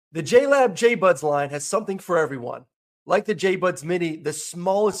The JLab J-Buds line has something for everyone. Like the J-Buds Mini, the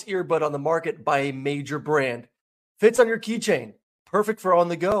smallest earbud on the market by a major brand. Fits on your keychain, perfect for on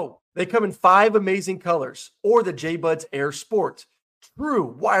the go. They come in 5 amazing colors, or the J-Buds Air Sport.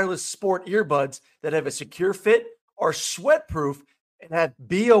 True wireless sport earbuds that have a secure fit, are sweat-proof, and have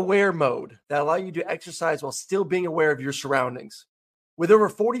Be Aware mode that allow you to exercise while still being aware of your surroundings. With over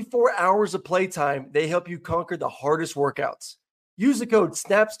 44 hours of playtime, they help you conquer the hardest workouts. Use the code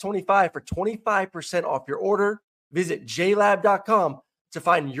SNAPS25 for 25% off your order. Visit jlab.com to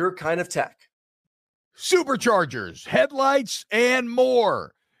find your kind of tech. Superchargers, headlights, and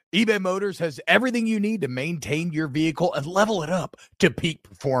more. eBay Motors has everything you need to maintain your vehicle and level it up to peak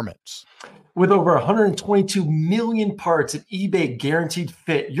performance. With over 122 million parts at eBay Guaranteed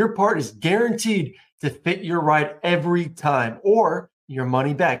Fit, your part is guaranteed to fit your ride every time or your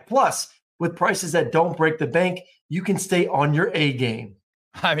money back. Plus, with prices that don't break the bank, you can stay on your A game.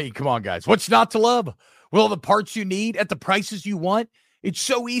 I mean, come on, guys. What's not to love? With all the parts you need at the prices you want, it's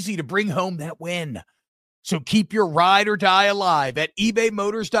so easy to bring home that win. So keep your ride or die alive at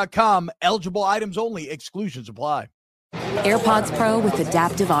ebaymotors.com. Eligible items only. Exclusions apply. AirPods Pro with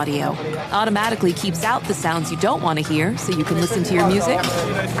adaptive audio automatically keeps out the sounds you don't want to hear so you can listen to your music,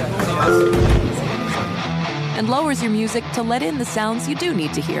 and lowers your music to let in the sounds you do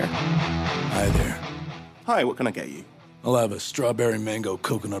need to hear. Hi there. Hi, what can I get you? I'll have a strawberry mango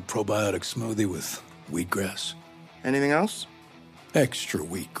coconut probiotic smoothie with wheatgrass. Anything else? Extra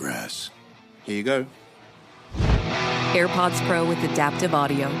wheatgrass. Here you go. AirPods Pro with adaptive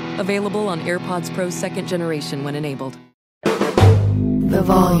audio. Available on AirPods Pro 2nd generation when enabled. The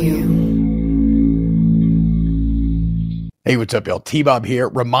volume. Hey, what's up, y'all? T-Bob here,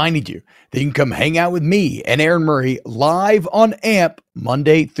 reminding you that you can come hang out with me and Aaron Murray live on AMP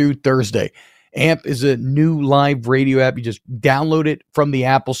Monday through Thursday. AMP is a new live radio app. You just download it from the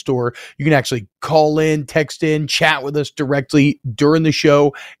Apple Store. You can actually call in, text in, chat with us directly during the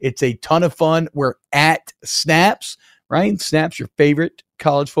show. It's a ton of fun. We're at Snaps, right? Snaps, your favorite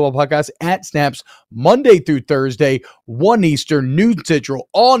college football podcast, at Snaps, Monday through Thursday, 1 Eastern, noon Central,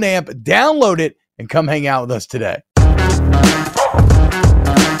 on AMP. Download it and come hang out with us today.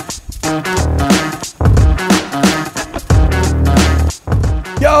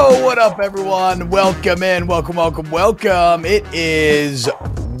 Yo, what up, everyone? Welcome in. Welcome. It is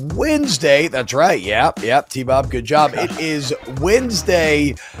Wednesday. That's right. Yep. T-Bob, good job. It is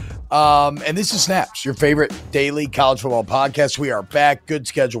Wednesday. And this is Snaps, your favorite daily college football podcast. We are back. Good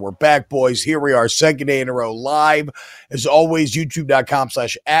schedule. We're back, boys. Here we are, second day in a row live. As always,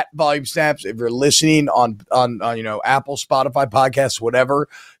 youtube.com/@volumesnaps. If you're listening on Apple, Spotify, podcasts, whatever,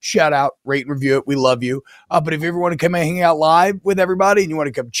 shout out, rate and review it. We love you. But if you ever want to come and hang out live with everybody and you want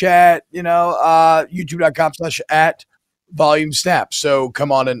to come chat, youtube.com/@volumesnaps. So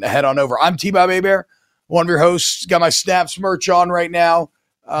come on and head on over. I'm T-Bob Hebert, one of your hosts. Got my Snaps merch on right now.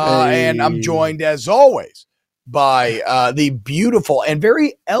 And I'm joined, as always, by the beautiful and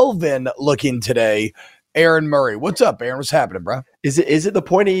very elven looking today, Aaron Murray. What's up, Aaron? What's happening, bro? Is it the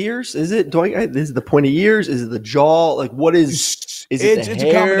point of ears? Is it the point of ears? Is it the jaw? Like, what is it? It's a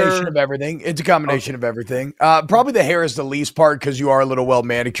combination of everything. It's a combination of everything. Probably the hair is the least part because you are a little well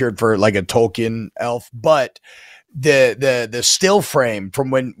manicured for like a Tolkien elf, but the still frame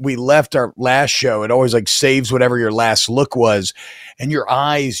from when we left our last show, it always like saves whatever your last look was, and your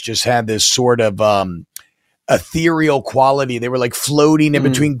eyes just had this sort of ethereal quality. They were like floating in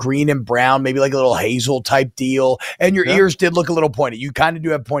between green and brown, maybe like a little hazel type deal, and your ears did look a little pointy. You kind of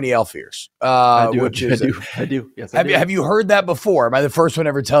do have pointy elf ears. I do. Yes, have you heard that before? Am I the first one to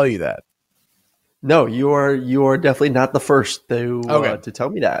ever tell you that? No, you are definitely not the first to tell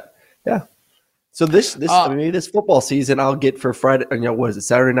me that. Yeah. So this football season, I'll get for Friday. What is it?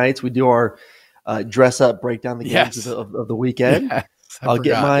 Saturday nights we do our dress up, break down the games of the weekend. Yes, I'll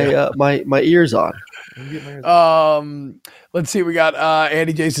get my ears on. Let's see. We got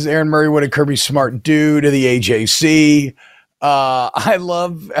Andy J says Aaron Murray, what a Kirby Smart dude to the AJC. I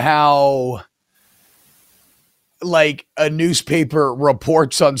love how like a newspaper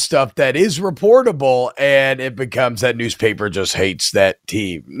reports on stuff that is reportable, and it becomes that newspaper just hates that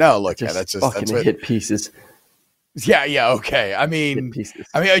team. No, look, that's what hit pieces. Yeah, okay. I mean, do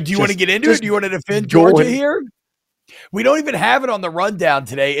you want to get into it? Do you want to defend Georgia here? We don't even have it on the rundown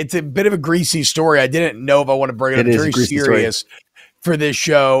today. It's a bit of a greasy story. I didn't know if I want to bring it up. It's very serious for this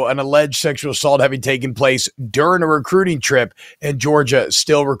show. An alleged sexual assault having taken place during a recruiting trip, and Georgia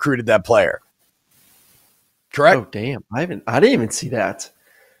still recruited that player. Correct. Oh, damn. I didn't even see that.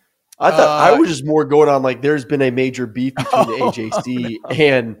 I thought I was just more going on like there's been a major beef between the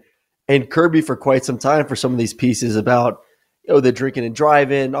AJC and Kirby for quite some time for some of these pieces about the drinking and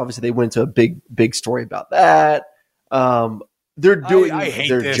driving. Obviously, they went into a big story about that. They're doing I hate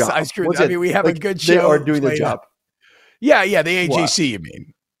their this. job. I mean, we have a good show. They are doing their job. Yeah, the AJC, what? You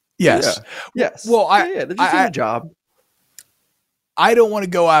mean? Yes. Yeah. Yes. Well, they're just doing their job. I don't want to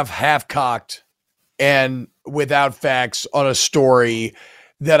go off half-cocked and without facts on a story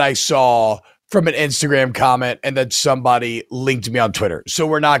that I saw from an Instagram comment and that somebody linked me on Twitter. So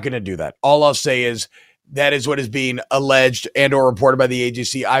we're not going to do that. All I'll say is that is what is being alleged and or reported by the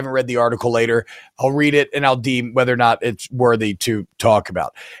AJC. I haven't read the article later. I'll read it and I'll deem whether or not it's worthy to talk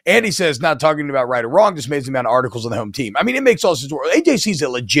about. Andy says, not talking about right or wrong, just amazing amount of articles on the home team. I mean, it makes all sense. AJC is a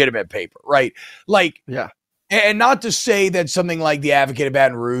legitimate paper, right? Like, yeah. And not to say that something like the Advocate of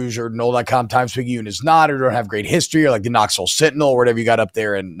Baton Rouge or Knoll.com Times-Picayune is not or don't have great history, or like the Knoxville Sentinel or whatever you got up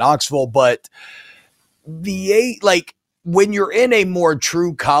there in Knoxville, but when you're in a more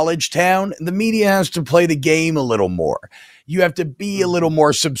true college town, the media has to play the game a little more. You have to be a little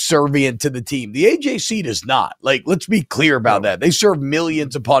more subservient to the team. The AJC does not. Like, let's be clear about that. They serve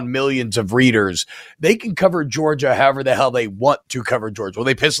millions upon millions of readers. They can cover Georgia however the hell they want to cover Georgia. Will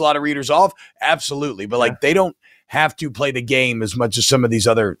they piss a lot of readers off? Absolutely. But they don't have to play the game as much as some of these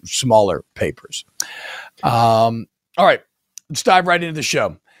other smaller papers. All right, let's dive right into the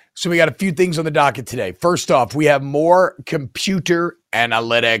show. So we got a few things on the docket today. First off, we have more computer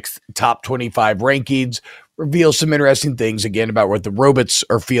analytics top 25 rankings. Reveal some interesting things, again, about what the robots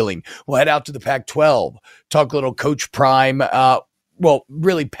are feeling. We'll head out to the Pac-12, talk a little Coach Prime,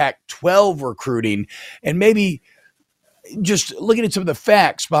 really Pac-12 recruiting, and maybe just looking at some of the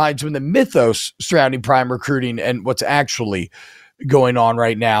facts behind some of the mythos surrounding Prime recruiting and what's actually going on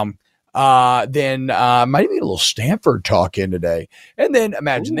right now. Then might even get a little Stanford talk in today. And then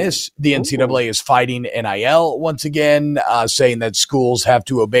imagine this, the NCAA is fighting NIL once again, saying that schools have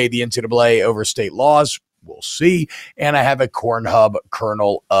to obey the NCAA over state laws. We'll see. And I have a Corn Hub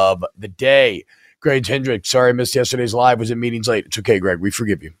kernel of the day. Greg Hendrick, sorry I missed yesterday's live. Was in meetings late. It's okay, Greg. We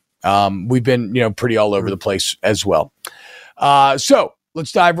forgive you. We've been, pretty all over the place as well. So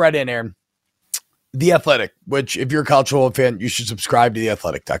let's dive right in, Aaron. The Athletic, which if you're a college football fan, you should subscribe to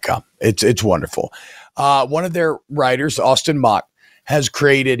theathletic.com. It's wonderful. One of their writers, Austin Mock, has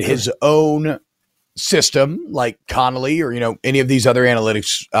created his own system like Connolly or, any of these other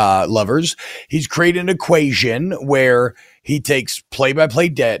analytics lovers. He's created an equation where he takes play-by-play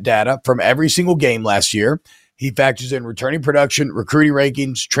data from every single game last year. He factors in returning production, recruiting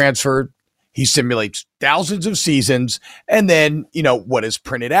rankings, transfer. He simulates thousands of seasons, and then, what is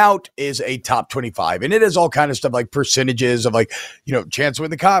printed out is a top 25. And it has all kind of stuff like percentages of chance to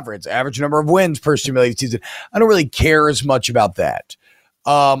win the conference, average number of wins per simulated season. I don't really care as much about that.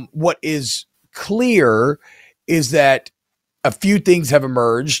 What is clear is that a few things have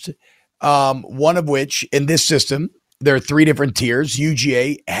emerged, one of which in this system, there are 3 different tiers.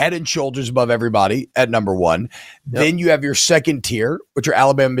 UGA, head and shoulders above everybody at number 1. Yep. Then you have your second tier, which are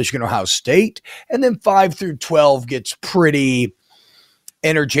Alabama, Michigan, Ohio State. And then 5 through 12 gets pretty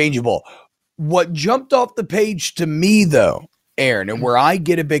interchangeable. What jumped off the page to me, though, Aaron, and where I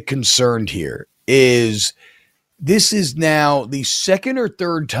get a bit concerned here is this is now the second or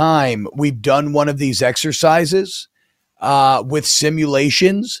third time we've done one of these exercises with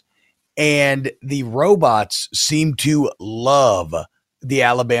simulations. And the robots seem to love the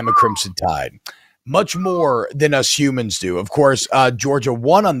Alabama Crimson Tide much more than us humans do. Of course, Georgia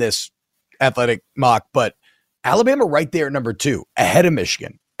won on this athletic mock, but Alabama right there at number 2, ahead of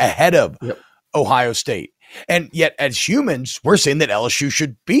Michigan, ahead of Ohio State. And yet as humans, we're saying that LSU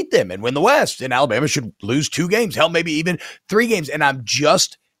should beat them and win the West, and Alabama should lose 2 games, hell, maybe even 3 games. And I'm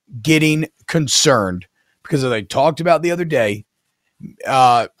just getting concerned because as I talked about the other day,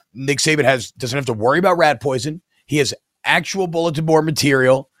 Nick Saban doesn't have to worry about rat poison. He has actual bulletin board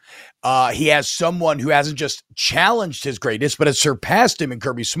material. He has someone who hasn't just challenged his greatness, but has surpassed him in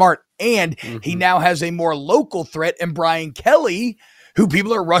Kirby Smart. And he now has a more local threat in Brian Kelly, who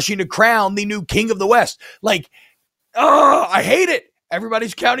people are rushing to crown the new king of the West. I hate it.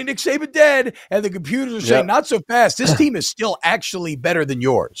 Everybody's counting Nick Saban dead, and the computers are saying, not so fast. This team is still actually better than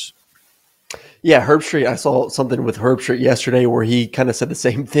yours. Yeah, Herbstreit. I saw something with Herbstreit yesterday where he kind of said the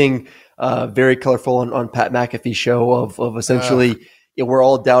same thing. Very colorful on Pat McAfee's show of essentially we're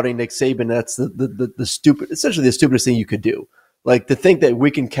all doubting Nick Saban. That's the stupid, essentially the stupidest thing you could do. Like to think that we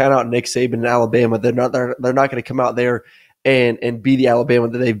can count out Nick Saban in Alabama. They're not going to come out there and be the Alabama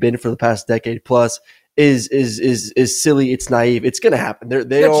that they've been for the past decade plus. Is silly. It's naive. It's going to happen. That's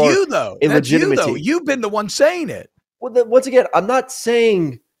you though. Illegitimacy. You've been the one saying it. Well, once again, I'm not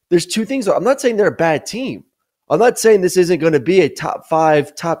saying. There's 2 things. I'm not saying they're a bad team. I'm not saying this isn't going to be a top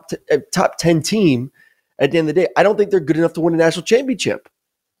 5, top 10 team at the end of the day. I don't think they're good enough to win a national championship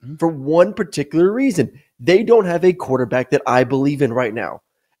for one particular reason. They don't have a quarterback that I believe in right now.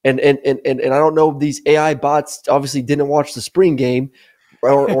 And I don't know if these AI bots obviously didn't watch the spring game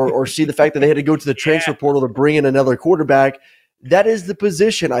or see the fact that they had to go to the transfer portal to bring in another quarterback. That is the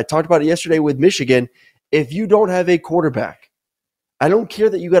position. I talked about it yesterday with Michigan. If you don't have a quarterback, I don't care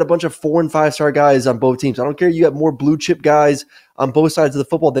that you got a bunch of 4- and 5-star guys on both teams. I don't care you got more blue chip guys on both sides of the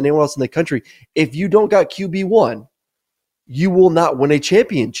football than anyone else in the country. If you don't got QB1, you will not win a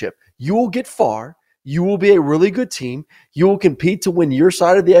championship. You will get far. You will be a really good team. You will compete to win your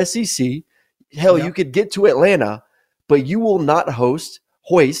side of the SEC. Hell, you could get to Atlanta, but you will not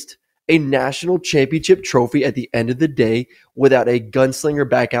hoist a national championship trophy at the end of the day without a gunslinger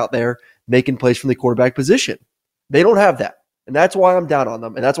back out there making plays from the quarterback position. They don't have that. And that's why I'm down on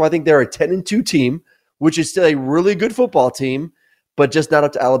them. And that's why I think they're a 10-2 team, which is still a really good football team, but just not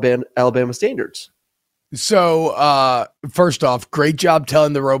up to Alabama standards. So, first off, great job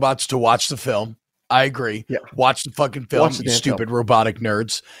telling the robots to watch the film. I agree. Yeah. Watch the fucking film, you stupid robotic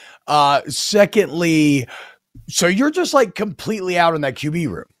nerds. Secondly, so you're just like completely out in that QB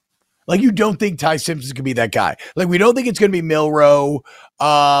room. Like you don't think Ty Simpson could be that guy. Like we don't think it's going to be Milroe.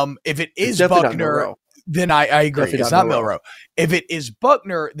 If it is Buckner, then I agree. Definitely it's not Milroe. If it is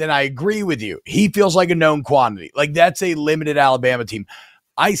Buckner, then I agree with you. He feels like a known quantity. Like that's a limited Alabama team.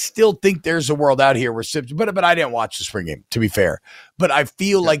 I still think there's a world out here where Simpson, but I didn't watch the spring game, to be fair. But I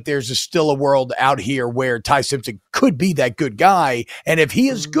feel like there's still a world out here where Ty Simpson could be that good guy. And if he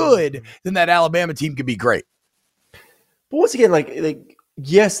is good, then that Alabama team could be great. But once again, like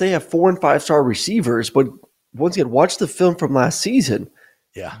yes, they have 4- and 5-star receivers, but once again, watch the film from last season.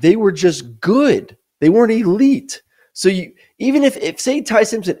 Yeah. They were just good. They weren't elite. So even if say Ty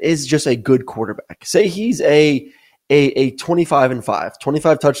Simpson is just a good quarterback, say he's a 25-5,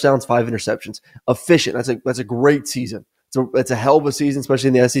 25 touchdowns, 5 interceptions, efficient. That's a great season. It's a hell of a season, especially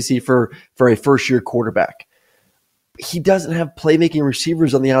in the SEC for a first-year quarterback. He doesn't have playmaking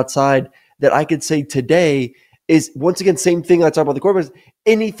receivers on the outside that I could say today is, once again, same thing I talked about the quarterbacks,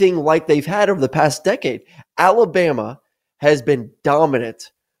 anything like they've had over the past decade. Alabama has been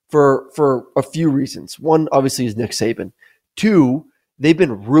dominant for a few reasons. One, obviously, is Nick Saban. Two, they've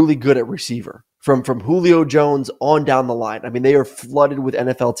been really good at receiver. From Julio Jones on down the line. I mean, they are flooded with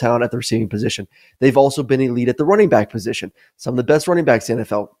NFL talent at the receiving position. They've also been elite at the running back position. Some of the best running backs in the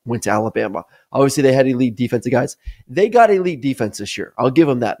NFL went to Alabama. Obviously, they had elite defensive guys. They got elite defense this year. I'll give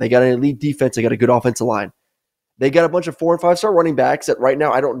them that. They got an elite defense. They got a good offensive line. They got a bunch of 4- and 5-star running backs that right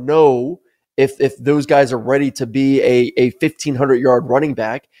now I don't know if those guys are ready to be a 1,500-yard running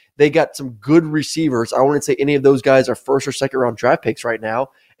back. They got some good receivers. I wouldn't say any of those guys are first or second round draft picks right now.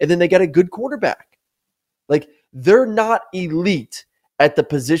 And then they got a good quarterback. Like they're not elite at the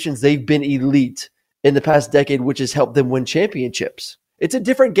positions they've been elite in the past decade, which has helped them win championships. It's a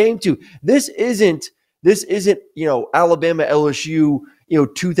different game too. This isn't, Alabama, LSU,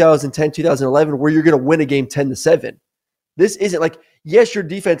 2010, 2011, where you're going to win a game 10-7. This isn't like, yes, your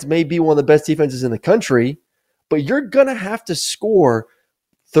defense may be one of the best defenses in the country, but you're going to have to score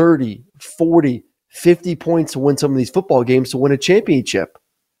 30, 40, 50 points to win some of these football games to win a championship.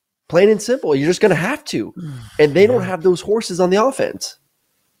 Plain and simple. You're just going to have to. And they don't have those horses on the offense.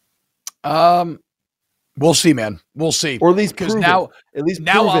 We'll see, man. We'll see. Or at least proven. Now proven.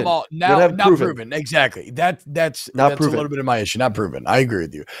 I'm all not proven. Exactly. That's not proven. A little bit of my issue. Not proven. I agree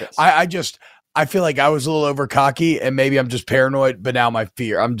with you. Yes. I feel like I was a little over cocky and maybe I'm just paranoid, but now my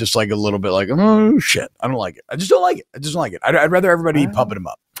fear, I'm just like a little bit like, oh shit. I don't like it. I just don't like it. I'd rather everybody be pumping them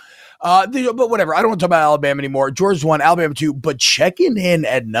up. But whatever. I don't want to talk about Alabama anymore. Georgia's 1, Alabama 2, but checking in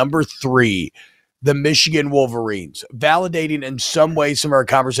at number 3, the Michigan Wolverines, validating in some way some of our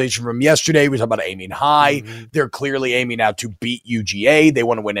conversation from yesterday. We talked about aiming high. Mm-hmm. They're clearly aiming out to beat UGA. They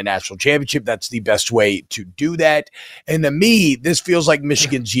want to win a national championship. That's the best way to do that. And to me, this feels like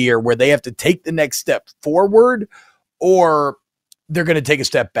Michigan's year where they have to take the next step forward or they're going to take a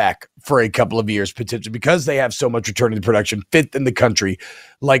step back for a couple of years potentially because they have so much returning to production, 5th in the country,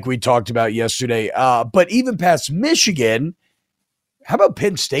 like we talked about yesterday. But even past Michigan, how about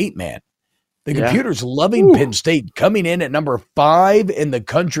Penn State, man? The computer's loving Penn State, coming in at number 5 in the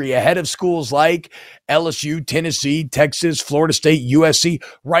country, ahead of schools like LSU, Tennessee, Texas, Florida State, USC,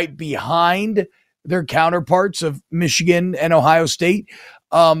 right behind their counterparts of Michigan and Ohio State.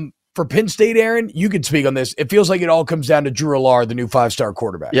 For Penn State, Aaron, you could speak on this. It feels like it all comes down to Drew Allard, the new 5-star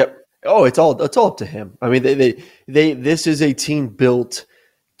quarterback. Yep. Oh, it's all up to him. I mean, this is a team built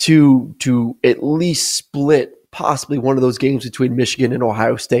to at least split possibly one of those games between Michigan and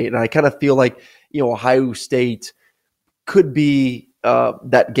Ohio State. And I kind of feel like, Ohio State could be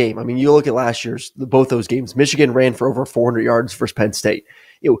that game. I mean, you look at last year's both those games. Michigan ran for over 400 yards versus Penn State.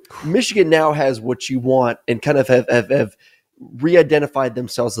 Michigan now has what you want and kind of have re-identified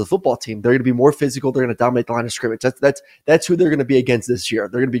themselves as a football team. They're going to be more physical. They're going to dominate the line of scrimmage. That's who they're going to be against this year.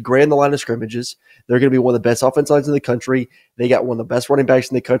 They're going to be great in the line of scrimmages. They're going to be one of the best offensive lines in the country. They got one of the best running backs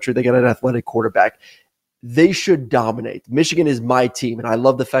in the country. They got an athletic quarterback. They should dominate. Michigan is my team, and I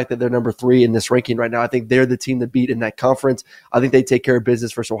love the fact that they're number 3 in this ranking right now. I think they're the team to beat in that conference. I think they take care of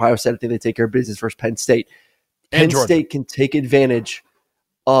business versus Ohio State. I think they take care of business versus Penn State. Penn State can take advantage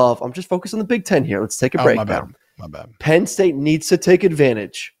of – I'm just focused on the Big Ten here. Let's take a break now. My bad. Penn State needs to take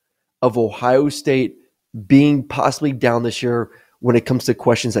advantage of Ohio State being possibly down this year when it comes to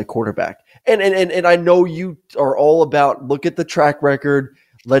questions at quarterback. And I know you are all about look at the track record.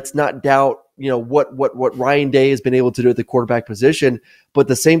 Let's not doubt what Ryan Day has been able to do at the quarterback position. But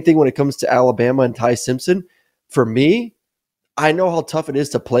the same thing when it comes to Alabama and Ty Simpson. For me, I know how tough it is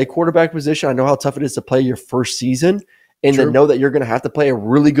to play quarterback position. I know how tough it is to play your first season. And True. then know that you're going to have to play a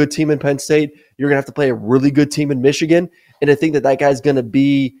really good team in Penn State. You're going to have to play a really good team in Michigan. And to think that guy's going to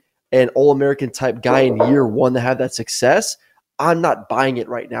be an All-American type guy in year one to have that success, I'm not buying it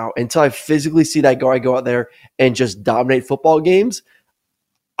right now. Until I physically see that guy go out there and just dominate football games,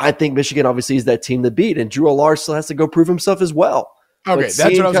 I think Michigan obviously is that team to beat. And Drew Allar still has to go prove himself as well. Okay, that's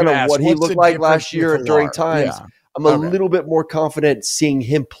what I was going to ask. What he looked like last year during times, yeah. I'm a little bit more confident seeing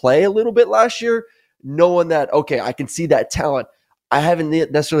him play a little bit last year, knowing that, okay, I can see that talent. I haven't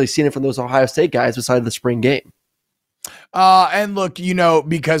necessarily seen it from those Ohio State guys besides the spring game. And look,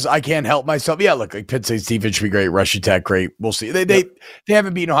 because I can't help myself. Yeah, look, like Penn State's defense should be great. Rush attack, great. We'll see. They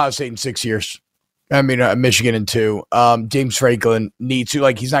haven't beaten Ohio State in 6 years. I mean, Michigan in 2. James Franklin needs to,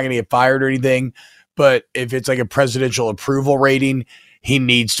 he's not going to get fired or anything, but if it's like a presidential approval rating, he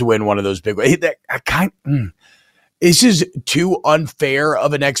needs to win one of those big ones. It's just too unfair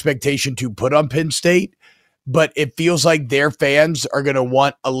of an expectation to put on Penn State, but it feels like their fans are going to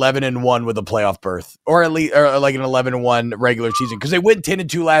want 11-1 with a playoff berth, or at least like an 11-1 regular season, because they went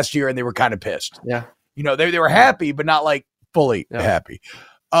 10-2 last year and they were kind of pissed. Yeah, they were happy, but not fully happy.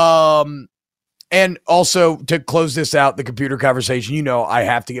 And also to close this out, the computer conversation, I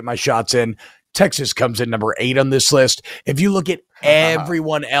have to get my shots in. Texas comes in number 8 on this list. If you look at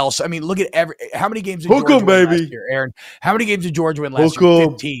everyone else, I mean, look at how many games did Georgia win last year, Aaron? How many games did Georgia win last year?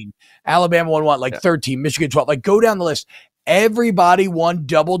 15. Alabama won 13. Michigan 12. Go down the list. Everybody won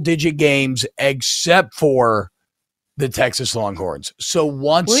double-digit games except for the Texas Longhorns. So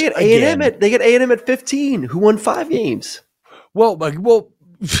once they get again, A&M at 15, who won 5 games. Well,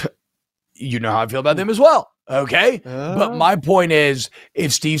 you know how I feel about them as well. Okay. But my point is,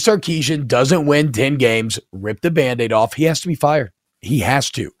 if Steve Sarkisian doesn't win 10 games, rip the Band-Aid off, he has to be fired. He has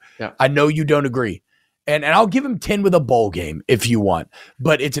to. Yeah. I know you don't agree. And I'll give him 10 with a bowl game if you want.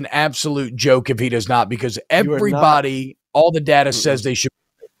 But it's an absolute joke if he does not, because everybody, all the data says they should.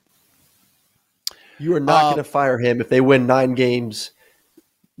 You are not going to fire him if they win 9 games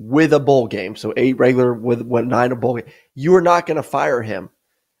with a bowl game. So 8 regular with 9 a bowl game. You are not going to fire him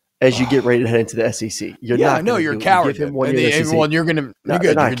as you get ready to head into the SEC. You're a coward. You're going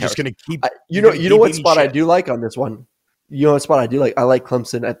You're just going to keep. You know what spot I do like on this one? You know what spot I do like? I like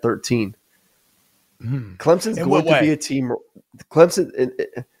Clemson at 13. Clemson's going to be a team. Clemson,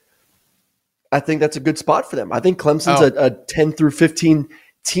 I think that's a good spot for them. I think Clemson's a 10 through 15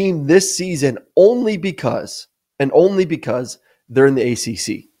 team this season only because they're in the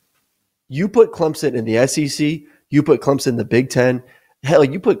ACC. You put Clemson in the SEC, you put Clemson in the Big Ten. Hell,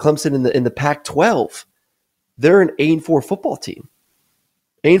 you put Clemson in the Pac-12. They're an 8-4 football team.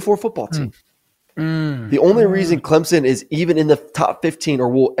 8-4 football team. The only reason Clemson is even in the top 15 or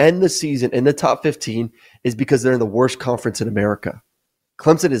will end the season in the top 15 is because they're in the worst conference in America.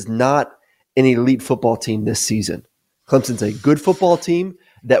 Clemson is not an elite football team this season. Clemson's a good football team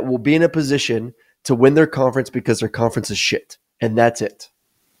that will be in a position to win their conference because their conference is shit. And that's it.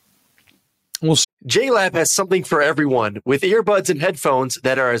 JLab has something for everyone with earbuds and headphones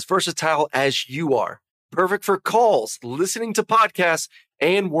that are as versatile as you are. Perfect for calls, listening to podcasts,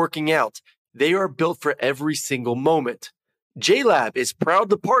 and working out. They are built for every single moment. JLab is proud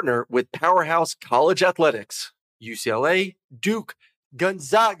to partner with Powerhouse College Athletics, UCLA, Duke,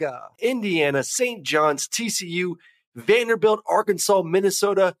 Gonzaga, Indiana, St. John's, TCU, Vanderbilt, Arkansas,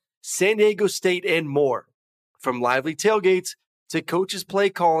 Minnesota, San Diego State, and more. From lively tailgates to coaches' play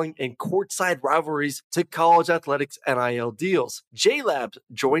calling and courtside rivalries to college athletics NIL deals, JLab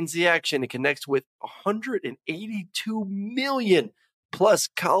joins the action and connects with 182 million plus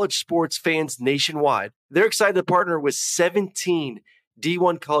college sports fans nationwide. They're excited to partner with 17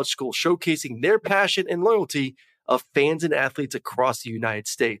 D1 college schools showcasing their passion and loyalty of fans and athletes across the United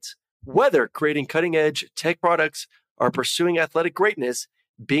States. Whether creating cutting-edge tech products or pursuing athletic greatness,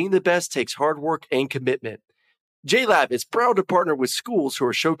 being the best takes hard work and commitment. JLab is proud to partner with schools who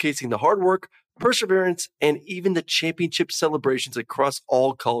are showcasing the hard work, perseverance, and even the championship celebrations across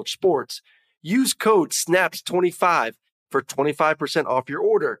all college sports. Use code SNAPS25 for 25% off your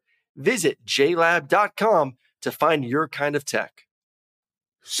order. Visit JLab.com to find your kind of tech.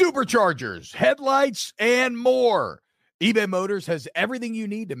 Superchargers, headlights, and more. eBay Motors has everything you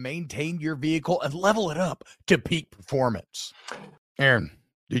need to maintain your vehicle and level it up to peak performance. Aaron,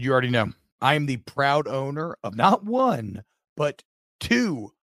 did you already know? I am the proud owner of not one, but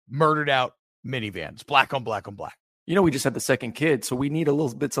two murdered out minivans, black on black on black. You know, we just had the second kid, so we need a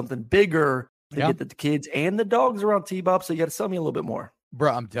little bit something bigger to get the kids and the dogs around T-Bob, so you got to sell me a little bit more.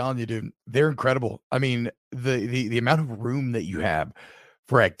 Bro, I'm telling you, dude, they're incredible. I mean, the amount of room that you have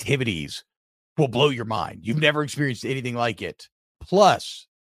for activities will blow your mind. You've never experienced anything like it. Plus,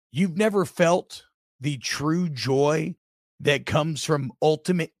 you've never felt the true joy that comes from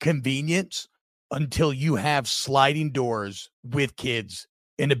ultimate convenience until you have sliding doors with kids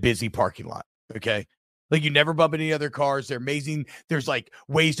in a busy parking lot. Okay. Like, you never bump into any other cars. They're amazing. There's like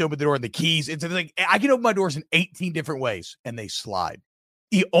ways to open the door and the keys. It's like, I can open my doors in 18 different ways and they slide.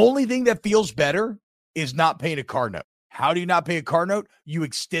 The only thing that feels better is not paying a car note. How do you not pay a car note? You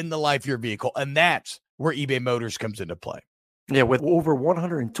extend the life of your vehicle. And that's where eBay Motors comes into play. Yeah, with over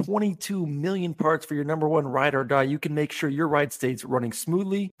 122 million parts for your number one ride or die, you can make sure your ride stays running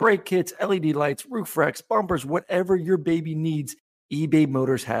smoothly. Brake kits, LED lights, roof racks, bumpers, whatever your baby needs, eBay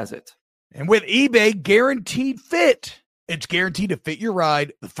Motors has it. And with eBay Guaranteed Fit, it's guaranteed to fit your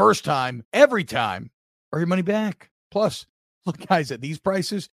ride the first time, every time, or your money back. Plus, look, guys, at these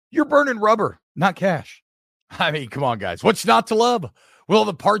prices, you're burning rubber, not cash. I mean, come on, guys. What's not to love? With all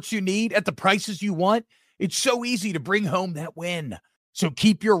the parts you need at the prices you want, it's so easy to bring home that win. So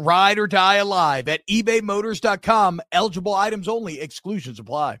keep your ride or die alive at ebaymotors.com. Eligible items only. Exclusions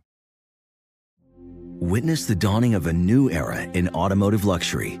apply. Witness the dawning of a new era in automotive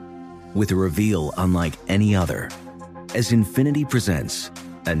luxury with a reveal unlike any other as Infiniti presents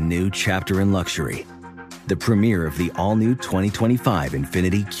a new chapter in luxury, the premiere of the all-new 2025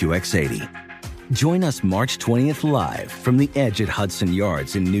 Infiniti QX80. Join us March 20th live from the Edge at Hudson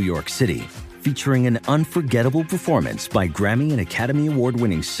Yards in New York City, featuring an unforgettable performance by Grammy and Academy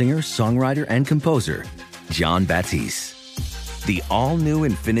Award-winning singer, songwriter, and composer, Jon Batiste. The all-new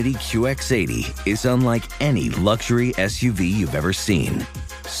Infiniti QX80 is unlike any luxury SUV you've ever seen.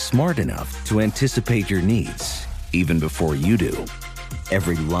 Smart enough to anticipate your needs, even before you do.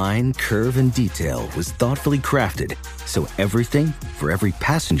 Every line, curve, and detail was thoughtfully crafted, so everything for every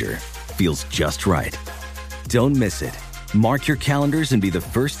passenger feels just right. Don't miss it. Mark your calendars and be the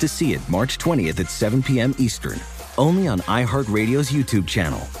first to see it March 20th at 7 p.m. Eastern, only on iHeartRadio's YouTube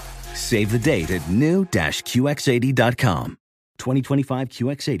channel. Save the date at new-QX80.com. 2025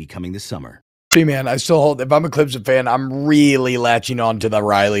 QX80 coming this summer. See, man, I still hold, if I'm a Clemson fan, I'm really latching on to the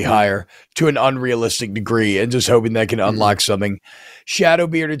Riley hire to an unrealistic degree and just hoping that can unlock something. Shadow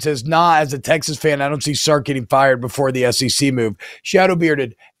Bearded says, as a Texas fan, I don't see Sark getting fired before the SEC move. Shadow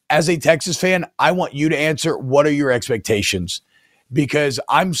Bearded, as a Texas fan, I want you to answer, what are your expectations? Because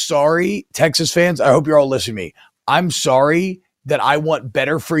I'm sorry, Texas fans, I hope you're all listening to me. I'm sorry that I want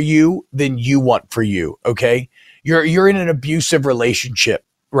better for you than you want for you, okay? You're in an abusive relationship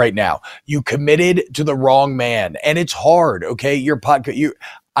right now. You committed to the wrong man, and it's hard, okay?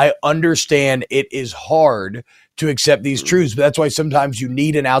 I understand it is hard to accept these truths, but that's why sometimes you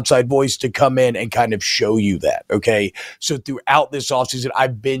need an outside voice to come in and kind of show you that, okay? So throughout this offseason,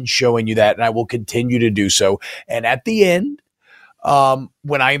 I've been showing you that, and I will continue to do so. And at the end,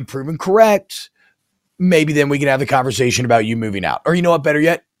 when I am proven correct, maybe then we can have the conversation about you moving out. Or you know what, better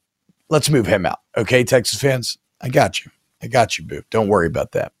yet, let's move him out, okay, Texas fans? I got you, boo. Don't worry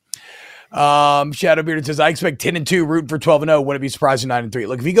about that. Shadow Bearded says, I expect 10-2, rooting for 12-0. Wouldn't be surprising 9-3.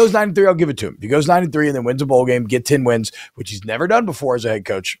 Look, if he goes 9-3, I'll give it to him. If he goes 9-3 and then wins a bowl game, get 10 wins, which he's never done before as a head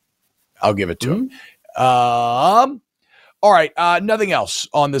coach, I'll give it to him. All right, nothing else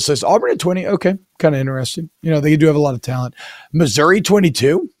on this list. Auburn at 20, okay, kind of interesting. You know, they do have a lot of talent. Missouri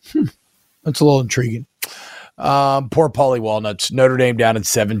 22, that's a little intriguing. Poor Paulie Walnuts. Notre Dame down at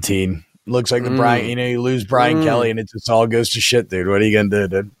 17. Looks like the Brian, you lose Brian Kelly and it just all goes to shit, dude. What are you going to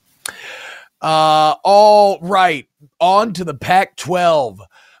do, dude? All right. On to the Pac-12.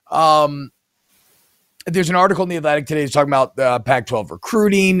 There's an article in The Atlantic today that's talking about Pac-12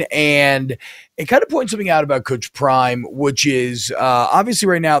 recruiting, and it kind of points something out about Coach Prime, which is obviously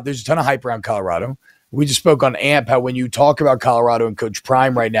right now there's a ton of hype around Colorado. We just spoke on AMP how when you talk about Colorado and Coach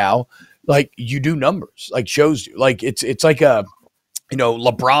Prime right now, like you do numbers, like shows you, like it's like a,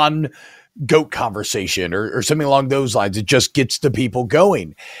 LeBron GOAT conversation or something along those lines. It just gets the people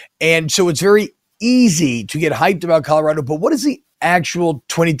going. And so it's very easy to get hyped about Colorado, but what does the actual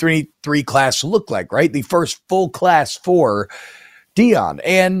 2023 class look like, right? The first full class for Deion.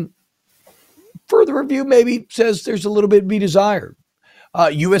 And further review maybe says there's a little bit to be desired.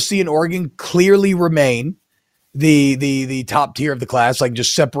 USC and Oregon clearly remain the top tier of the class, like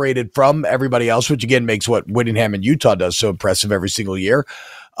just separated from everybody else, which again makes what Whittingham and Utah does so impressive every single year.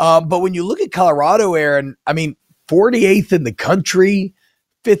 But when you look at Colorado, Aaron, 48th in the country,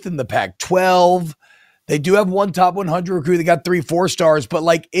 5th in the Pac-12. They do have one top 100 recruit. They got 3 4-stars, but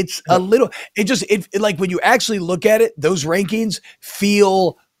like it's a little, it like when you actually look at it, those rankings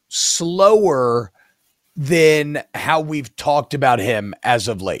feel slower than how we've talked about him as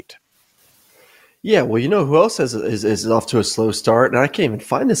of late. Yeah, well, who else is off to a slow start, and I can't even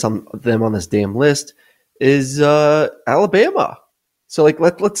find them on this damn list, is Alabama. So like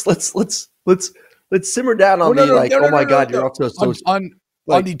let's simmer down on you're off to a slow start.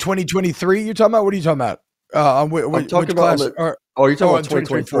 On the 2023, you're talking about? What are you talking about? I'm talking about you're talking about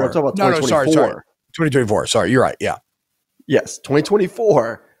 2024. I'm talking about 2024. Sorry. 2024. Sorry, you're right. Yeah. Yes,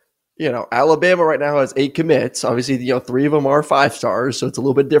 2024. Alabama right now has 8 commits. Obviously, 3 of them are 5-stars, so it's a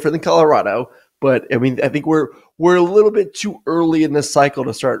little bit different than Colorado. But I think we're a little bit too early in this cycle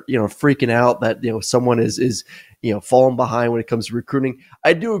to start, freaking out that someone is falling behind when it comes to recruiting.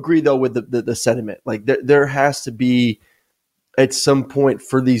 I do agree though with the sentiment. Like there has to be at some point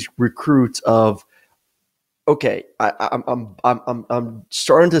for these recruits of, okay, I'm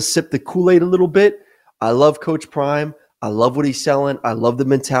starting to sip the Kool-Aid a little bit. I love Coach Prime. I love what he's selling. I love the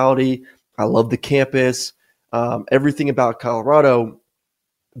mentality. I love the campus, everything about Colorado.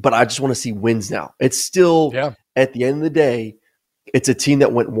 But I just want to see wins now. It's still, at the end of the day, it's a team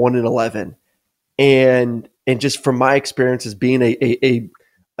that went 1-11. And just from my experience as being a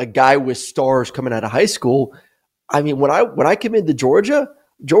guy with stars coming out of high school, when I came into Georgia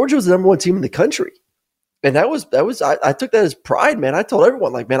was the number 1 team in the country. And that was I took that as pride, man. I told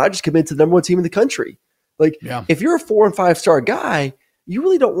everyone, like, man, I just committed to the number 1 team in the country. Like, if you're a 4- and 5-star guy, you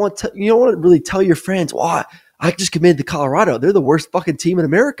really don't want to, really tell your friends, well, I just committed to Colorado. They're the worst fucking team in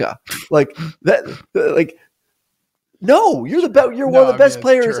America. Like that. Like, no, you're you're one of the best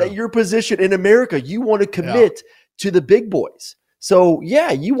players at your position in America. You want to commit to the big boys. So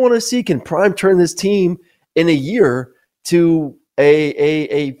yeah, you want to see, can Prime turn this team in a year to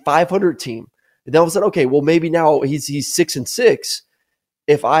a 500 team? And then all of a sudden, okay, well maybe now he's 6-6.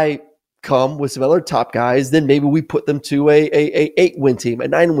 If I come with some other top guys, then maybe we put them to a 8-win team, a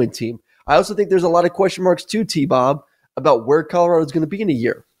 9-win team. I also think there's a lot of question marks too, T-Bob, about where Colorado is going to be in a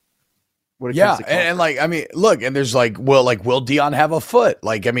year. And look, and there's will Deion have a foot?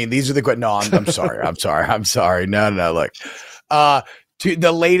 These are the questions. No, I'm sorry. I'm sorry. No. Look,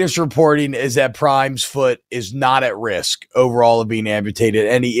 the latest reporting is that Prime's foot is not at risk overall of being amputated,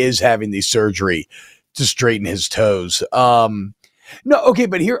 and he is having the surgery to straighten his toes. No, okay,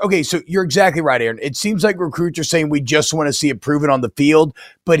 but so you're exactly right, Aaron. It seems like recruits are saying we just want to see it proven on the field,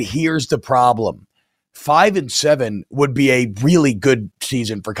 but here's the problem. 5-7 would be a really good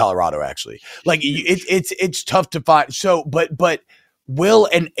season for Colorado, actually. Like it's tough to find. So, but will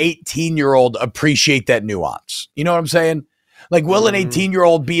an 18-year-old appreciate that nuance? You know what I'm saying? Like, will an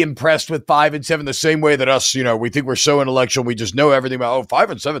 18-year-old be impressed with 5-7 the same way that us, we think we're so intellectual, we just know everything about,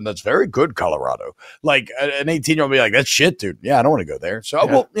 5-7, that's very good, Colorado. Like, an 18-year-old will be like, that's shit, dude. Yeah, I don't want to go there.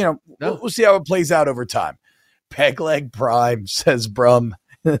 So, we'll see how it plays out over time. Pegleg Prime, says Brum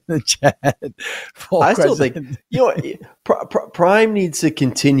in the chat. I still think, Prime needs to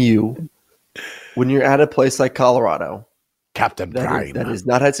continue when you're at a place like Colorado. Captain Prime. That has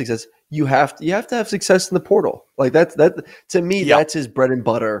not had success. You have to have success in the portal. Like that to me, that's his bread and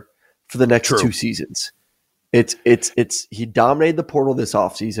butter for the next 2 seasons. It's he dominated the portal this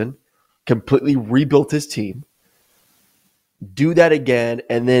offseason, completely rebuilt his team. Do that again,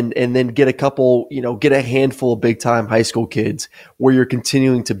 and then get a couple, get a handful of big time high school kids where you're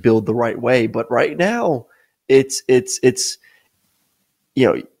continuing to build the right way. But right now, it's the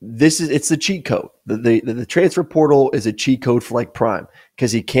cheat code. The transfer portal is a cheat code for like Prime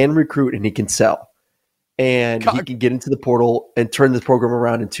because he can recruit and he can sell, and he can get into the portal and turn this program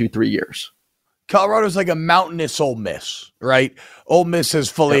around in 2-3 years. Colorado's like a mountainous Ole Miss, right? Ole Miss has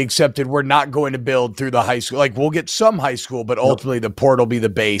fully accepted we're not going to build through the high school. Like, we'll get some high school, but ultimately the portal will be the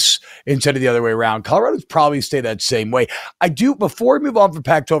base instead of the other way around. Colorado's probably stay that same way. Before we move on from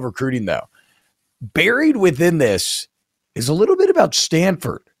Pac-12 recruiting, though, buried within this is a little bit about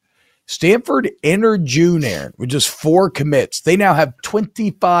Stanford. Stanford entered June, Aaron, with just 4 commits. They now have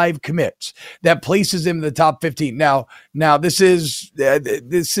 25 commits. That places them in the top 15. Now this is a lot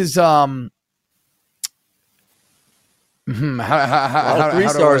of 3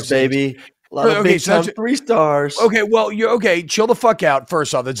 stars, baby. A lot of big time 3 stars. Okay, well, you're okay. Chill the fuck out.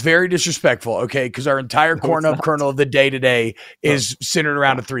 First off, that's very disrespectful. Okay, because our entire corn up kernel of the day today is centered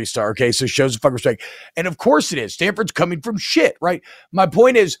around a 3-star. Okay, so shows the fuck respect, and of course it is. Stanford's coming from shit, right? My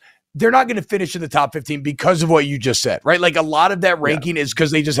point is, they're not going to finish in the top 15 because of what you just said, right? Like a lot of that ranking is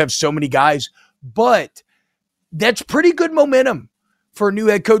because they just have so many guys, but that's pretty good momentum for new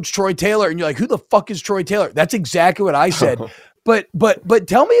head coach Troy Taylor. And you're like, who the fuck is Troy Taylor? That's exactly what I said. But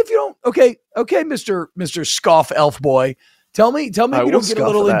tell me if you don't. Okay, Mr. Scoff Elf Boy. Tell me if you don't get a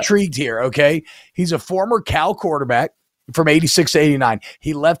little intrigued here. Okay, he's a former Cal quarterback from 86 to 89.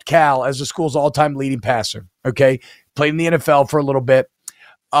 He left Cal as the school's all-time leading passer. Okay, played in the NFL for a little bit.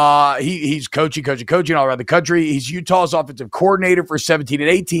 He's coaching all around the country. He's Utah's offensive coordinator for 17 and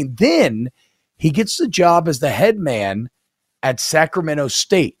 18. Then he gets the job as the head man at Sacramento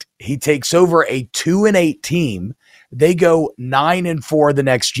State. He takes over a 2-8 team. They go 9-4 the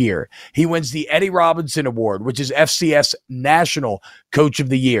next year. He wins the Eddie Robinson Award, which is FCS National Coach of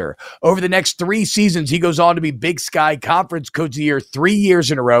the Year. Over the next 3 seasons, he goes on to be Big Sky Conference Coach of the Year 3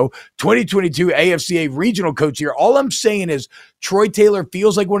 years in a row, 2022 AFCA Regional Coach of the Year. All I'm saying is Troy Taylor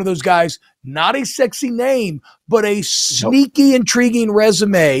feels like one of those guys, not a sexy name, but a sneaky, intriguing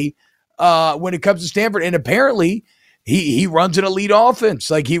resume when it comes to Stanford. And apparently, he runs an elite offense.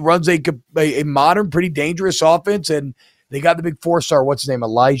 Like he runs a modern, pretty dangerous offense, and they got the big 4-star, what's his name,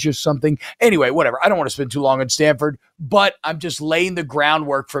 Elijah something. Anyway, whatever. I don't want to spend too long on Stanford, but I'm just laying the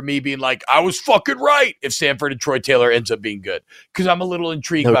groundwork for me being like, I was fucking right if Stanford and Troy Taylor ends up being good, because I'm a little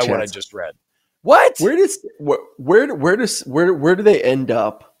intrigued by what I just read. What? Where do they end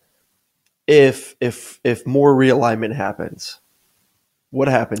up if more realignment happens? What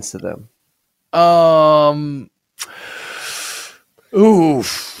happens to them?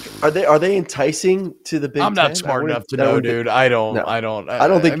 Oof. Are they enticing to the Big Ten? I'm not smart enough to know, dude. I don't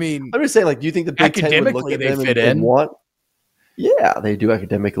think. I mean, I'm just saying, like, do you think the Big Ten would look at them and want? Yeah, they do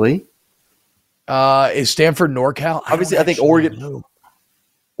academically. Is Stanford NorCal? Obviously, I think Oregon,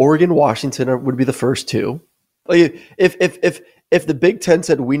 Washington would be the first 2. Like, if the Big Ten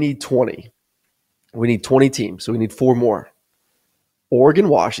said we need 20 teams, so we need 4 more. Oregon,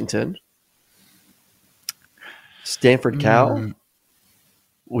 Washington, Stanford, Cal.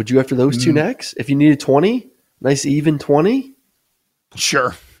 Would you after those 2 next? If you needed 20, nice even 20?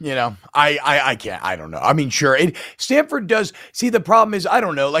 Sure. I can't. I don't know. I mean, sure. Stanford does. See, the problem is, I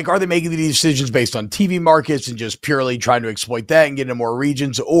don't know. Like, are they making these decisions based on TV markets and just purely trying to exploit that and get into more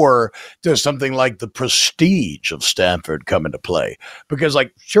regions? Or does something like the prestige of Stanford come into play? Because,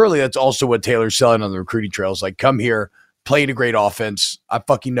 like, surely that's also what Taylor's selling on the recruiting trails. Like, come here, played a great offense. I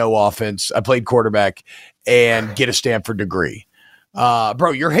fucking know offense. I played quarterback and get a Stanford degree.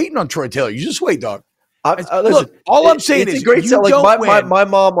 Bro, you're hating on Troy Taylor. You just wait, dog. Listen, look, all I'm saying is, great sell. Like my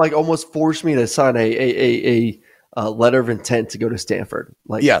mom, like, almost forced me to sign a letter of intent to go to Stanford.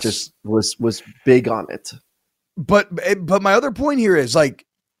 Like, just was big on it. But my other point here is, like,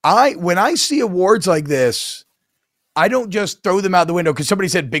 when I see awards like this, I don't just throw them out the window because somebody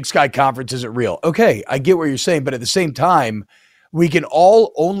said Big Sky Conference isn't real. Okay, I get what you're saying, but at the same time, we can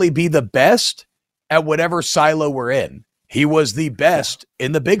all only be the best at whatever silo we're in. He was the best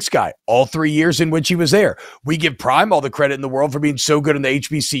in the Big Sky all 3 years in which he was there. We give Prime all the credit in the world for being so good in the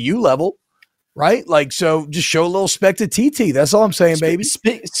HBCU level, right? Like, so just show a little respect to TT. That's all I'm saying, baby.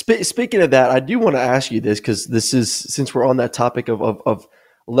 Speaking of that, I do want to ask you this, because this is, since we're on that topic of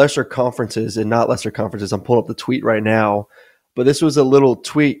lesser conferences and not lesser conferences, I'm pulling up the tweet right now, but this was a little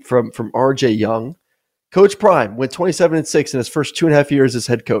tweet from RJ Young. Coach Prime went 27-6 in his first 2.5 years as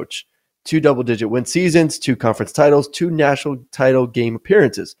head coach. 2 double-digit win seasons, 2 conference titles, 2 national title game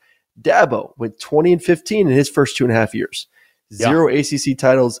appearances. Dabo went 20-15 in his first 2.5 years. 0 ACC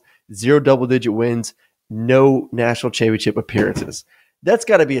titles, 0 double-digit wins, no national championship appearances. That's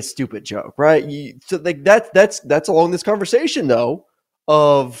got to be a stupid joke, right? So like that's along this conversation, though,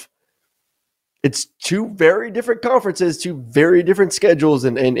 of it's 2 very different conferences, 2 very different schedules,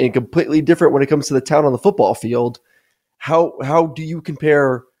 and completely different when it comes to the talent on the football field. How do you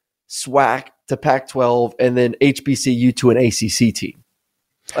compare SWAC to Pac-12 and then HBCU to an ACC team?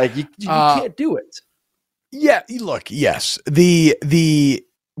 Like, you can't do it. Yeah, look, yes.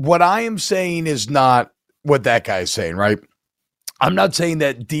 What I am saying is not what that guy is saying, right? I'm not saying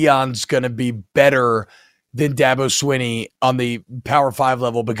that Deion's going to be better than Dabo Swinney on the Power 5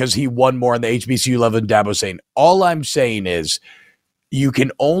 level because he won more on the HBCU level than Dabo saying. All I'm saying is you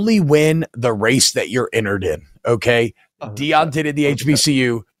can only win the race that you're entered in. Okay. Dion did it in the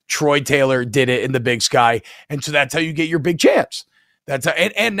HBCU. Troy Taylor did it in the Big Sky. And so that's how you get your big chance. That's how,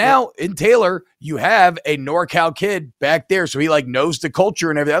 and now in Taylor, you have a NorCal kid back there. So he like knows the culture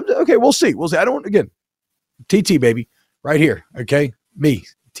and everything. Okay, we'll see. I don't, again, TT baby right here. Okay. Me,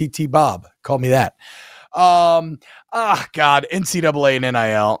 TT Bob, call me that. God, NCAA and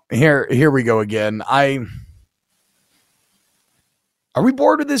NIL. Here we go again. Are we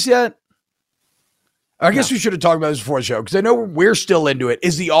bored with this yet? I guess we should have talked about this before the show because I know we're still into it.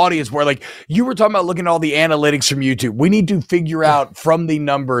 Is the audience where, like, you were talking about looking at all the analytics from YouTube? We need to figure out from the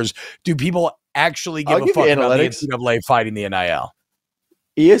numbers, do people actually give a fuck about the NCAA fighting the NIL?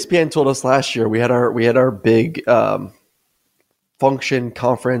 ESPN told us last year we had our big function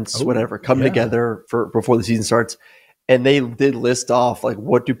conference, whatever, come together for before the season starts, and they did list off like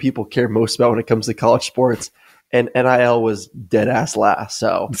what do people care most about when it comes to college sports. And NIL was dead ass last.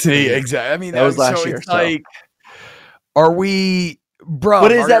 So see, exactly. I mean, that was last year. It's like, are we, bro?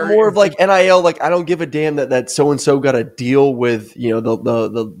 But is that more of like NIL? Like, I don't give a damn that so and so got a deal with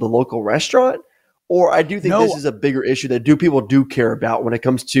the local restaurant, or I do think this is a bigger issue that people do care about when it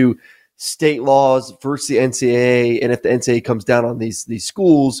comes to state laws versus the NCAA, and if the NCAA comes down on these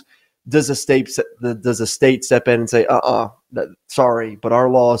schools, does a state step in and say, sorry, but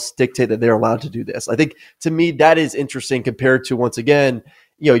our laws dictate that they're allowed to do this? I think, to me, that is interesting compared to, once again,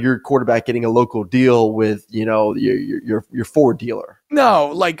 your quarterback getting a local deal with, your Ford dealer.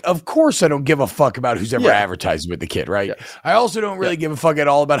 No, like, of course I don't give a fuck about who's ever advertising with the kid, right? Yes. I also don't really give a fuck at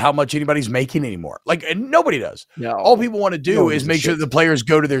all about how much anybody's making anymore. Like, and nobody does. No. All people want to do is make sure that the players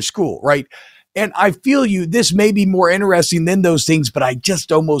go to their school, right? And I feel this may be more interesting than those things, but I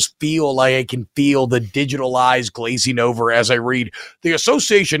just almost feel like I can feel the digital eyes glazing over as I read. The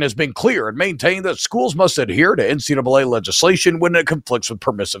association has been clear and maintained that schools must adhere to NCAA legislation when it conflicts with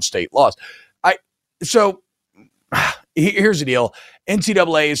permissive state laws. So here's the deal.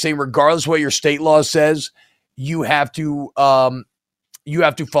 NCAA is saying, regardless of what your state law says, you have to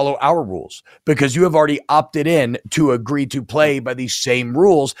follow our rules because you have already opted in to agree to play by these same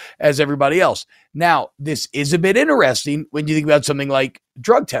rules as everybody else. Now, this is a bit interesting when you think about something like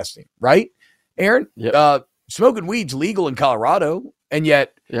drug testing, right, Aaron? Yep. Smoking weed's legal in Colorado, and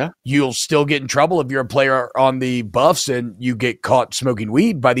yet you'll still get in trouble if you're a player on the Buffs and you get caught smoking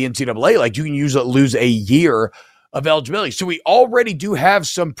weed by the NCAA. Like, you can lose a year of eligibility. So we already do have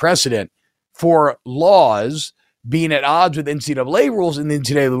some precedent for laws being at odds with NCAA rules and the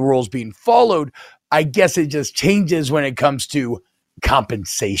NCAA rules being followed. I guess it just changes when it comes to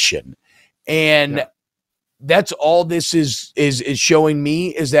compensation. And that's all this is showing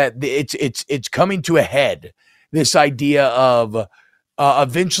me, is that it's coming to a head. This idea of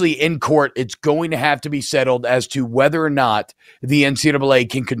eventually in court, it's going to have to be settled as to whether or not the NCAA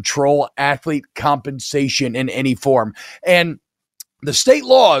can control athlete compensation in any form. And the state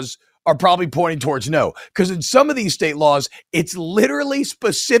laws are probably pointing towards no, because in some of these state laws, it's literally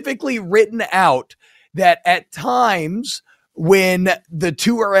specifically written out that at times when the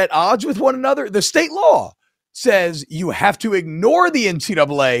two are at odds with one another, the state law says you have to ignore the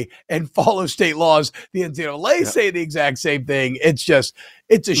NCAA and follow state laws. The NCAA say the exact same thing. It's a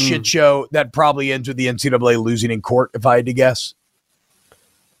shit show that probably ends with the NCAA losing in court, if I had to guess.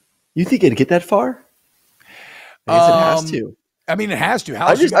 You think it'd get that far? I guess it has to. I mean, it has to.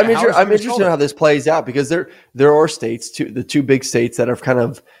 I'm interested in how this plays out, because there are states, the two big states that are kind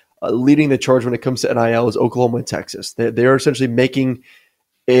of leading the charge when it comes to NIL is Oklahoma and Texas. They are essentially making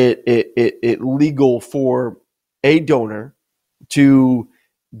it legal for a donor to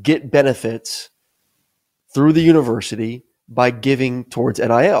get benefits through the university by giving towards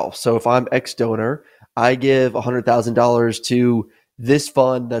NIL. So if I'm X donor, I give $100,000 to this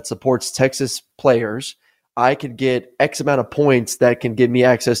fund that supports Texas players. I could get X amount of points that can give me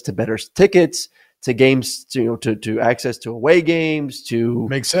access to better tickets, to games, to access to away games, to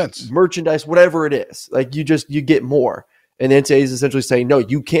makes sense, merchandise, whatever it is. Like, you get more. And the NCAA is essentially saying, no,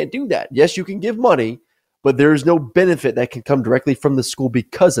 you can't do that. Yes, you can give money, but there's no benefit that can come directly from the school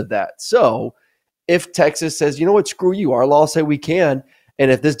because of that. So if Texas says, you know what, screw you, our laws say we can, and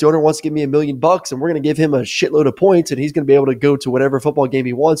if this donor wants to give me $1 million and we're going to give him a shitload of points and he's going to be able to go to whatever football game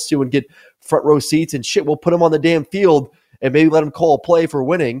he wants to and get front row seats and shit, we'll put him on the damn field and maybe let him call a play for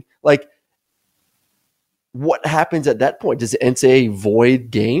winning. Like, what happens at that point? Does the NCAA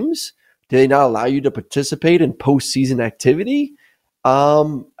void games? Do they not allow you to participate in postseason activity?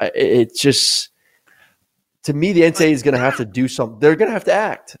 It's just, to me, the NCAA is going to have to do something. They're going to have to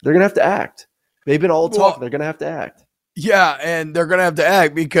act. They're going to have to act. They've been all talk. They're going to have to act. Yeah, and they're going to have to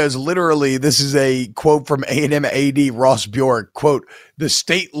act because literally this is a quote from A&M AD Ross Bjork, quote, "The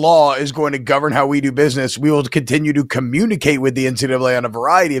state law is going to govern how we do business. We will continue to communicate with the NCAA on a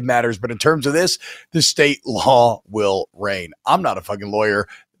variety of matters, but in terms of this, the state law will reign." I'm not a fucking lawyer.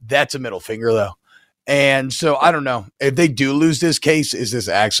 That's a middle finger, though. And so I don't know if they do lose this case. Is this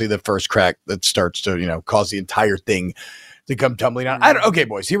actually the first crack that starts to, cause the entire thing to come tumbling down? Okay,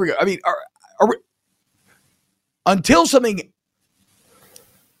 boys, here we go. I mean, are we, until something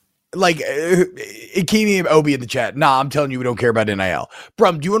like Ikemi Obi in the chat. Nah, I'm telling you, we don't care about NIL.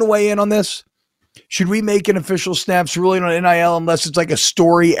 Brum, do you want to weigh in on this? Should we make an official snaps ruling on NIL unless it's like a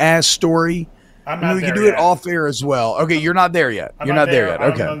story-ass story? I'm not we there can do yet. it off air as well. Okay, you're not there yet. You're not there yet.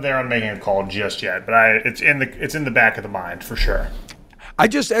 Okay. I'm not there on making a call just yet, but it's in the back of the mind for sure.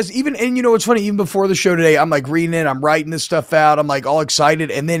 And it's funny, even before the show today, I'm like reading it, I'm writing this stuff out, I'm like all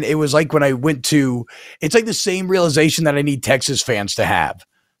excited. And then it was like when I went to, it's like the same realization that I need Texas fans to have,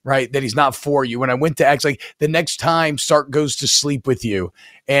 right? That he's not for you. When I went to act like the next time Sark goes to sleep with you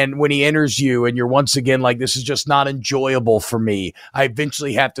and when he enters you and you're once again like, this is just not enjoyable for me, I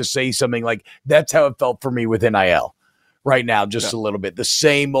eventually have to say something like, that's how it felt for me with NIL right now, just a little bit. The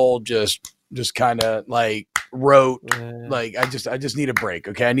same old, just kind of like rote, like I just need a break.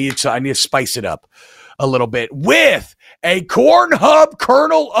 Okay. I need to spice it up a little bit with a Corn Hub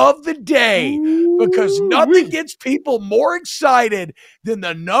Kernel of the Day, because nothing gets people more excited than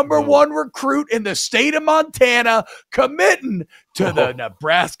the number one recruit in the state of Montana committing to the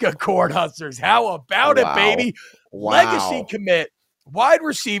Nebraska Corn Huskers. How about it, baby? Legacy commit. Wide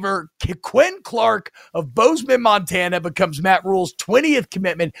receiver Quinn Clark of Bozeman, Montana, becomes Matt Rule's 20th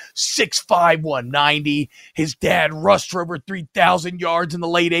commitment, 6'5", 190. His dad rushed for over 3,000 yards in the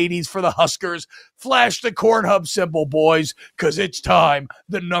late 80s for the Huskers. Flash the Corn Hub symbol, boys, because it's time.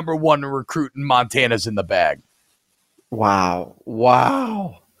 The number one recruit in Montana's in the bag. Wow.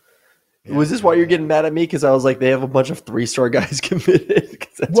 Yeah. Was this why you're getting mad at me? Because I was like, they have a bunch of 3-star guys committed.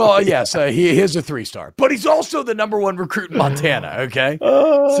 Yes, he is a 3-star, but he's also the number one recruit in Montana. Okay.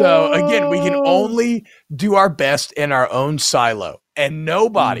 So again, we can only do our best in our own silo, and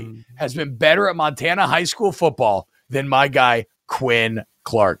nobody has been better at Montana high school football than my guy, Quinn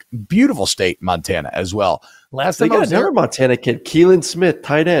Clark. Beautiful state, Montana as well. Last time I was there, Montana kid, Keelan Smith,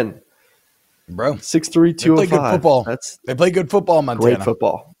 tight end, bro, 6'3", 205. They play good football. They play good football in Montana.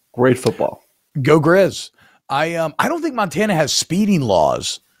 Great football. Go Grizz. I don't think Montana has speeding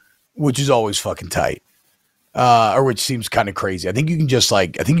laws, which is always fucking tight. Or which seems kind of crazy. I think you can just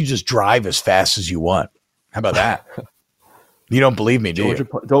drive as fast as you want. How about that? You don't believe me, do you?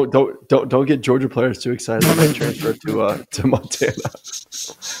 Don't get Georgia players too excited when they transfer to Montana.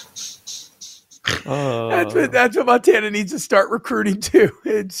 That's what Montana needs to start recruiting to.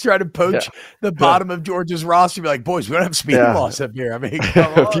 It's trying to poach the bottom of Georgia's roster. Be like, boys, we don't have speeding laws up here. I mean,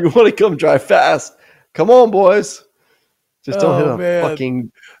 if you want to come drive fast, come on, boys. Just don't hit a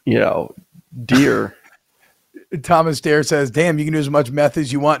fucking, deer. Thomas Dare says, "Damn, you can do as much meth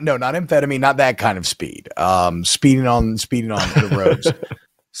as you want." No, not amphetamine, not that kind of speed. Speeding on the roads.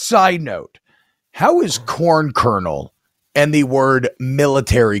 Side note: how is corn kernel and the word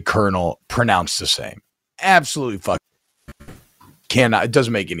military colonel pronounced the same? Absolutely fucking cannot. It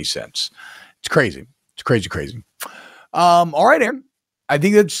doesn't make any sense. It's crazy. It's crazy. All right, Aaron. I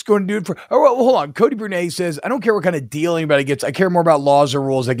think that's going to do it for. Oh, well, hold on. Cody Brunet says, "I don't care what kind of deal anybody gets. I care more about laws or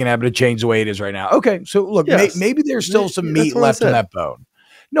rules that can happen to change the way it is right now." Okay, so look, maybe there's still some meat left in that bone.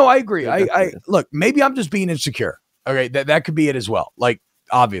 No, I agree. I look. Maybe I'm just being insecure. Okay, that could be it as well. Like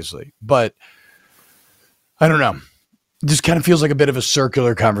obviously, but I don't know. It just kind of feels like a bit of a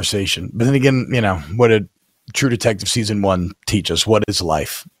circular conversation. But then again, what did True Detective Season 1 teach us? What is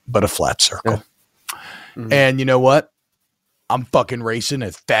life but a flat circle? Yeah. Mm-hmm. And you know what? I'm fucking racing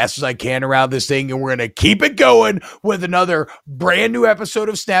as fast as I can around this thing, and we're going to keep it going with another brand new episode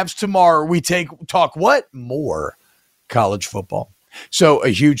of Snaps tomorrow. We talk what? More college football. So a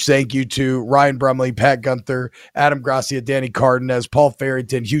huge thank you to Ryan Brumley, Pat Gunther, Adam Gracia, Danny Cardenas, Paul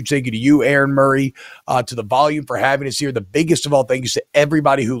Farrington. Huge thank you to you, Aaron Murray, to the Volume for having us here. The biggest of all thank yous to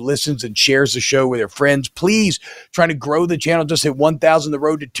everybody who listens and shares the show with their friends. Please, trying to grow the channel. Just hit 1,000, the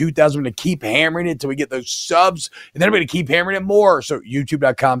road to 2,000. I'm going to keep hammering it until we get those subs, and then I'm going to keep hammering it more. So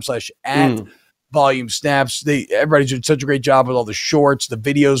youtube.com/@Volume Snaps. Everybody's doing such a great job with all the shorts, the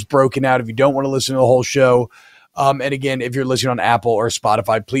videos broken out. If you don't want to listen to the whole show, and again, if you're listening on Apple or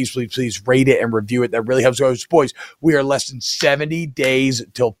Spotify, please rate it and review it. That really helps us. Boys, we are less than 70 days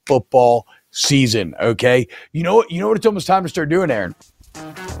till football season, okay? You know what it's almost time to start doing, Aaron?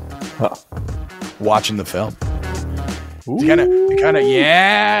 Watching the film. To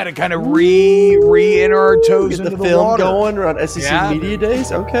kind of re-enter our toes Get into the the film water. going around SEC Media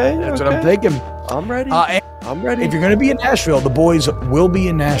Days. Okay. That's what I'm thinking. I'm ready. I'm ready. If you're going to be in Nashville, the boys will be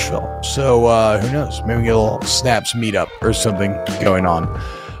in Nashville. So who knows? Maybe we get a little Snaps meetup or something going on.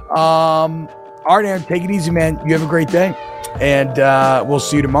 All right, Aaron, take it easy, man. You have a great day. And we'll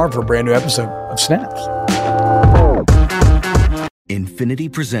see you tomorrow for a brand new episode of Snaps.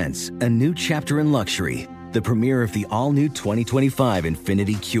 Infiniti presents a new chapter in luxury. The premiere of the all-new 2025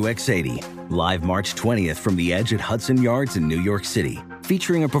 Infiniti QX80. Live March 20th from the Edge at Hudson Yards in New York City.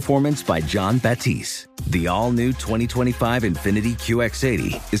 Featuring a performance by John Batiste. The all-new 2025 Infiniti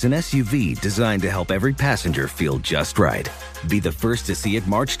QX80 is an SUV designed to help every passenger feel just right. Be the first to see it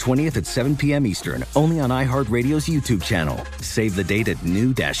March 20th at 7 p.m. Eastern, only on iHeartRadio's YouTube channel. Save the date at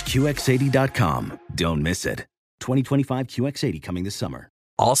new-QX80.com. Don't miss it. 2025 QX80 coming this summer.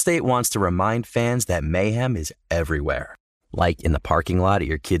 Allstate wants to remind fans that mayhem is everywhere. Like in the parking lot at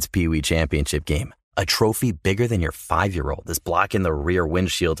your kid's Pee Wee Championship game. A trophy bigger than your 5-year-old is blocking the rear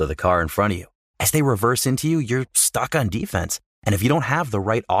windshield of the car in front of you. As they reverse into you, you're stuck on defense. And if you don't have the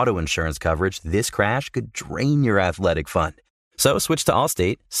right auto insurance coverage, this crash could drain your athletic fund. So switch to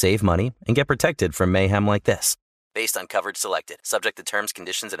Allstate, save money, and get protected from mayhem like this. Based on coverage selected, subject to terms,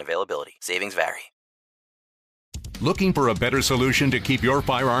 conditions, and availability. Savings vary. Looking for a better solution to keep your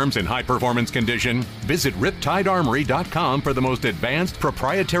firearms in high-performance condition? Visit RiptideArmory.com for the most advanced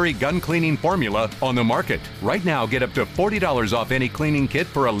proprietary gun cleaning formula on the market. Right now, get up to $40 off any cleaning kit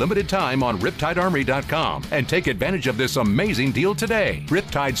for a limited time on RiptideArmory.com and take advantage of this amazing deal today.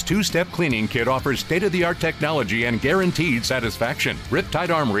 Riptide's two-step cleaning kit offers state-of-the-art technology and guaranteed satisfaction.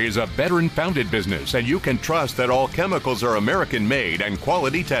 Riptide Armory is a veteran-founded business, and you can trust that all chemicals are American-made and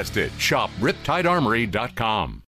quality tested. Shop RiptideArmory.com.